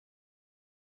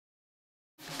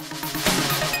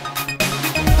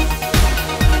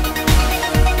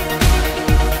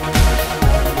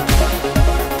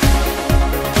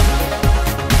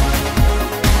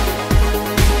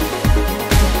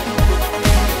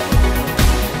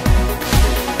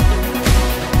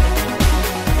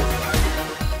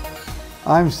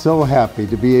I'm so happy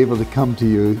to be able to come to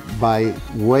you by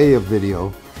way of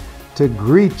video to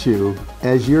greet you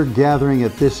as you're gathering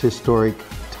at this historic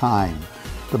time.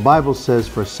 The Bible says,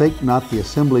 forsake not the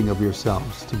assembling of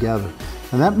yourselves together.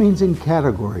 And that means in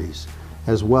categories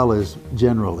as well as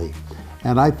generally.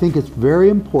 And I think it's very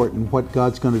important what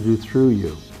God's going to do through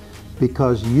you,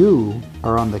 because you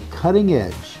are on the cutting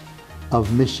edge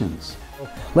of missions.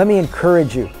 Let me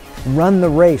encourage you. Run the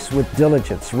race with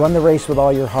diligence. Run the race with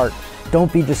all your heart.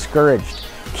 Don't be discouraged.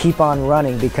 Keep on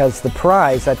running, because the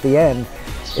prize at the end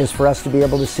is for us to be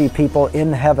able to see people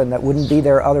in heaven that wouldn't be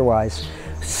there otherwise.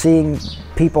 Seeing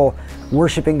people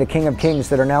worshiping the King of Kings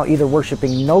that are now either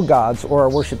worshiping no gods or are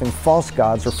worshiping false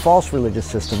gods or false religious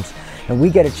systems. And we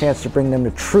get a chance to bring them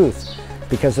to truth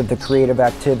because of the creative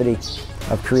activity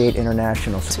of Create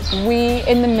International. We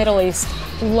in the Middle East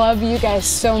love you guys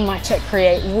so much at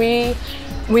Create.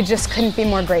 We just couldn't be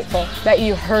more grateful that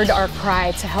you heard our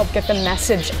cry to help get the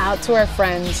message out to our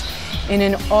friends in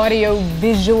an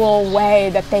audio-visual way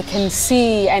that they can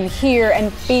see and hear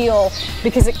and feel,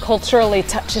 because it culturally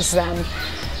touches them.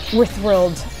 We're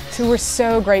thrilled. So we're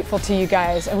so grateful to you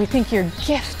guys, and we think you're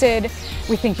gifted,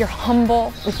 we think you're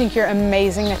humble, we think you're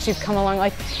amazing that you've come along.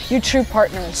 Like, you're true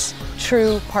partners,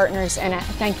 and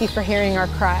thank you for hearing our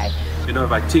cry. You know,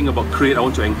 if I think about Create, I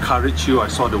want to encourage you. I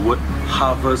saw the word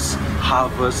harvest,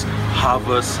 harvest,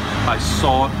 harvest. I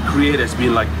saw Create as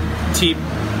being like tip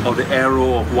of the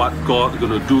arrow of what God is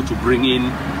going to do to bring in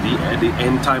the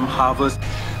end time harvest.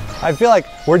 I feel like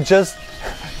we're just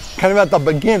kind of at the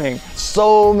beginning.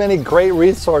 So many great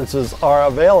resources are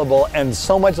available and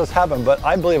so much has happened, but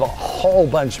I believe a whole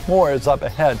bunch more is up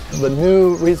ahead. The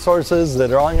new resources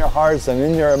that are on your hearts and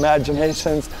in your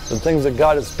imaginations, the things that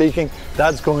God is speaking,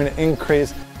 that's going to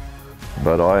increase.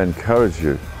 But I encourage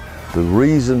you, the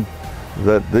reason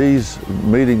that these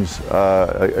meetings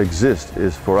exist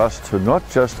is for us to not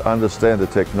just understand the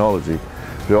technology,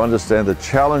 to understand the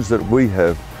challenge that we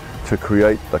have to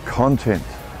create the content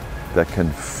that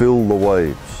can fill the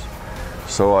waves.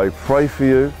 So I pray for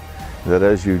you that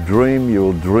as you dream, you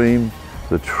will dream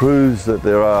the truths that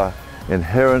there are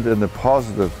inherent in the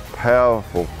positive,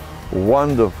 powerful,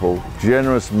 wonderful,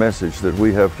 generous message that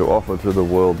we have to offer to the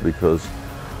world because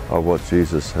of what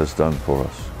Jesus has done for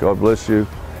us. God bless you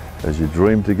as you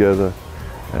dream together,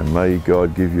 and may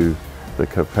God give you the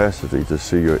capacity to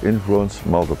see your influence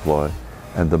multiply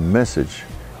and the message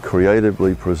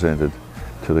creatively presented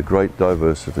to the great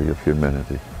diversity of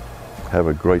humanity. Have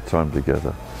a great time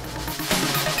together.